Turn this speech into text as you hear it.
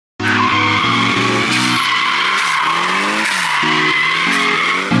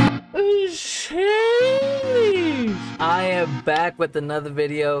I am back with another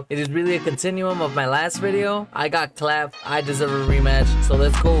video. It is really a continuum of my last video. I got clapped. I deserve a rematch. So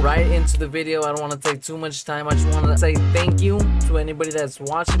let's go right into the video. I don't want to take too much time. I just want to say thank you to anybody that's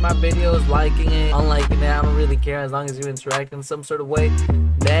watching my videos, liking it, unliking it. I don't really care as long as you interact in some sort of way.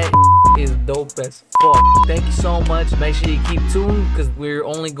 That is dope as fuck. Thank you so much. Make sure you keep tuned because we're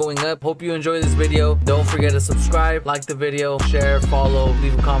only going up. Hope you enjoy this video. Don't forget to subscribe, like the video, share, follow,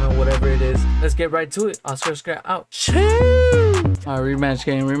 leave a comment, whatever it is. Let's get right to it. Oscar out. Alright, rematch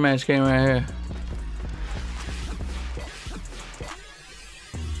game right here.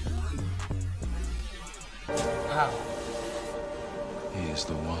 How? He is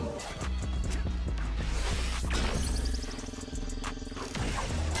the one.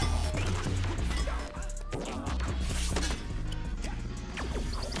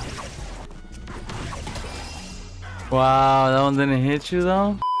 Wow, that one didn't hit you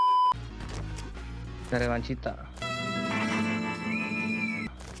though? Revanchita.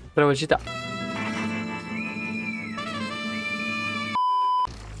 Revanchita.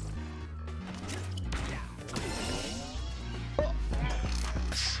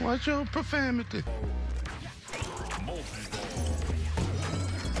 Watch your profanity.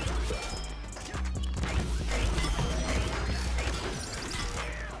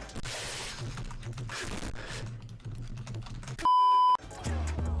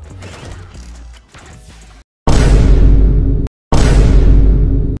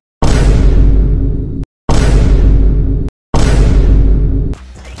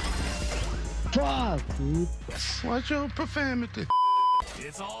 Watch your profanity.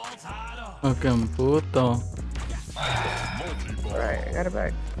 It's all tied up. Fucking puto. Alright, I got it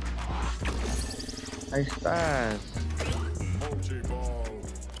back. Ahí estás.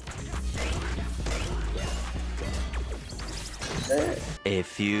 A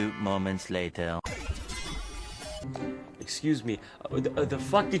few moments later. Excuse me, the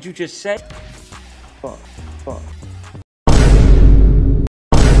fuck did you just say? Fuck.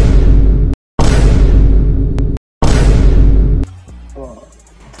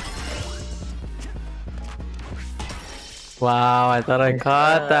 Wow, I thought I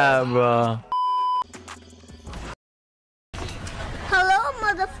caught that, bro. Hello,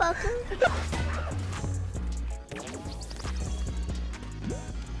 motherfucker.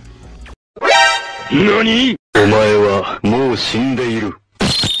 NANI?! お前はもう死んでいる。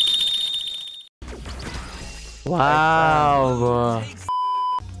 Wow, bro.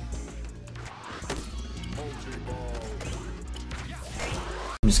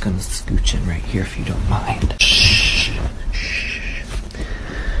 I'm just gonna scooch in right here if you don't mind. Shh.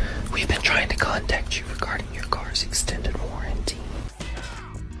 We've been trying to contact you regarding your car's extended warranty.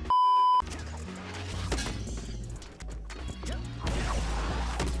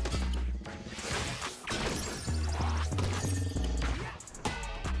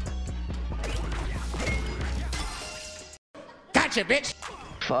 Gotcha, bitch.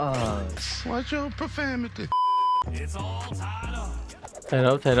 Fuck. Watch your profanity. It's all tied up.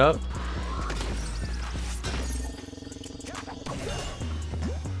 Tied up.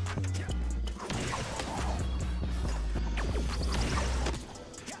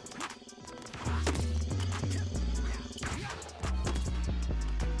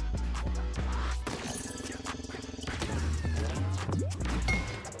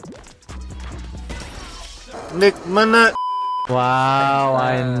 Nick, mana? Wow,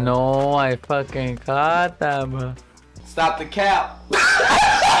 I know I fucking caught that, bro. Stop the cap! Stop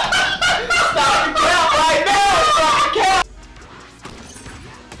the cap right now! Stop the cap!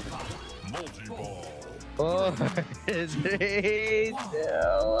 Oh, it's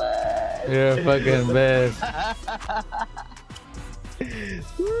You're a fucking best.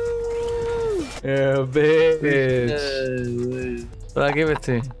 You're a bitch. But I'll give it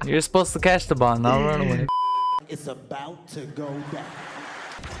to you. You're supposed to catch the ball, not run away. It's about to go down.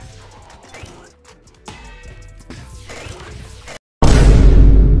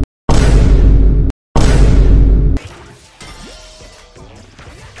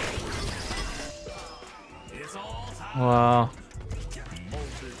 Wow.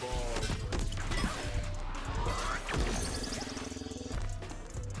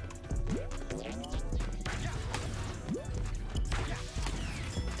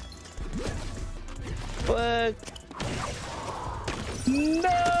 Fuck.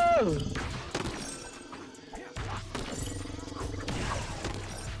 No.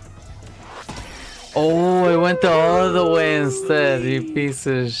 Oh, it went the other way instead, you piece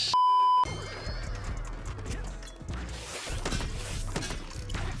of sh**.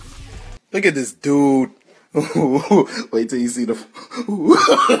 Look at this dude. Wait till you see the.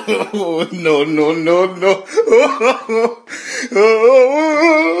 No, no, no, no.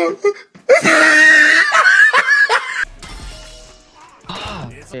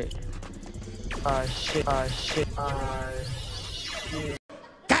 Shit. Shit. Shit. Shit.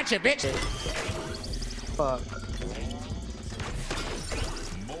 Gotcha, bitch. Fuck.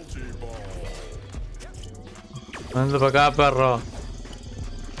 Vente para acá, perro.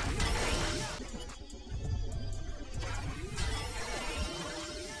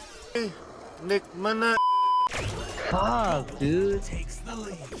 Nick, mana. Fuck, dude.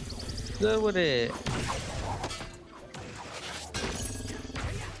 Good with it.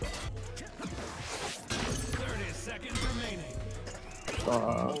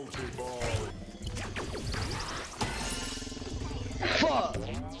 Fuck.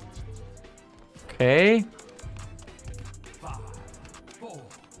 Okay. 5, 4,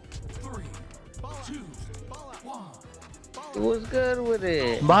 3, 2, 1. It was good with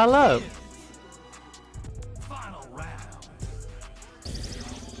it. Ball up. Final round.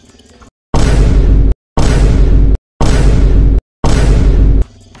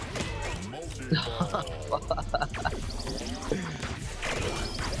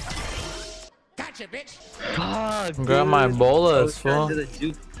 Gotcha, bitch. Fuck, Grab my dude. bolas, I was fool. trying to do the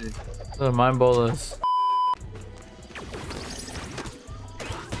juke. Those are my bolas.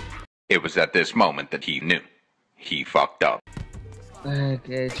 It was at this moment that he knew. He fucked up.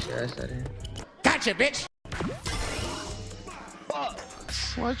 Okay, trust that. Gotcha, bitch.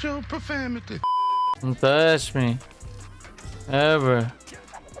 Watch your profanity. Don't touch me. Ever.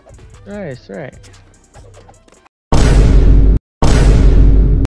 Right, right.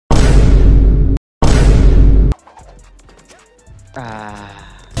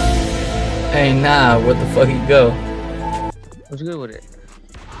 Hey, nah, where the fuck you go? What's good with it?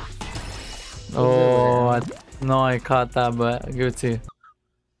 Oh, I know I caught that, but I'll give it to you.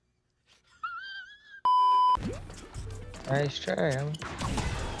 Nice try.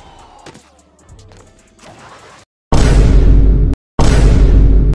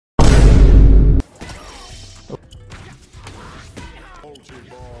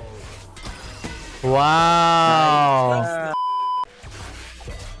 Wow.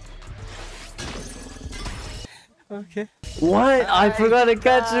 Okay. What? I forgot to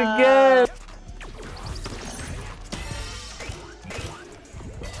catch again.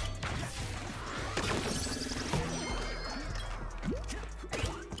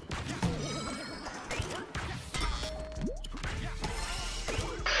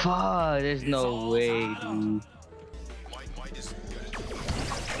 Fuck, there's no way, dude.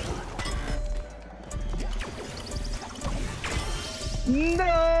 No!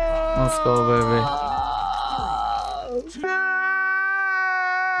 Let's go, baby.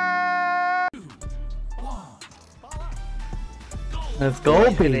 Let's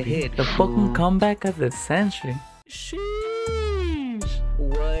go, baby. The fucking comeback of the century. Sheesh.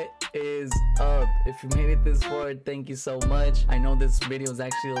 What is up? If you made it this far, thank you so much. I know this video is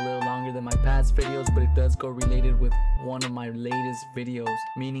actually a little longer than my past videos, but it does go related with one of my latest videos,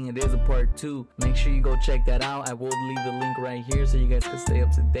 meaning it is a part 2. Make sure you go check that out. I will leave the link right here so you guys can stay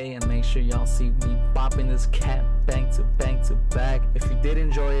up to date, and make sure y'all see me bopping this cat back to back to back. If you did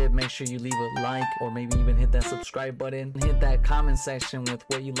enjoy it, make sure you leave a like, or maybe even hit that subscribe button and hit that comment section with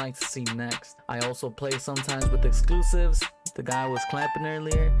what you'd like to see next. I also play sometimes with exclusives. The guy was clapping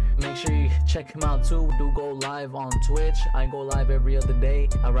earlier. Make sure you check him out too. We do go live on Twitch. I go live every other day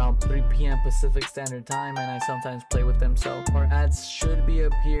around 3 p.m. Pacific Standard Time, and I sometimes play with them, so our ads should be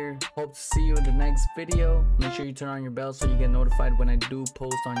up here. Hope to see you in the next video. Make sure you turn on your bell so you get notified when I do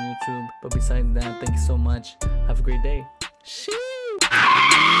post on YouTube. But besides that, thank you so much. Have a great day. Shoo!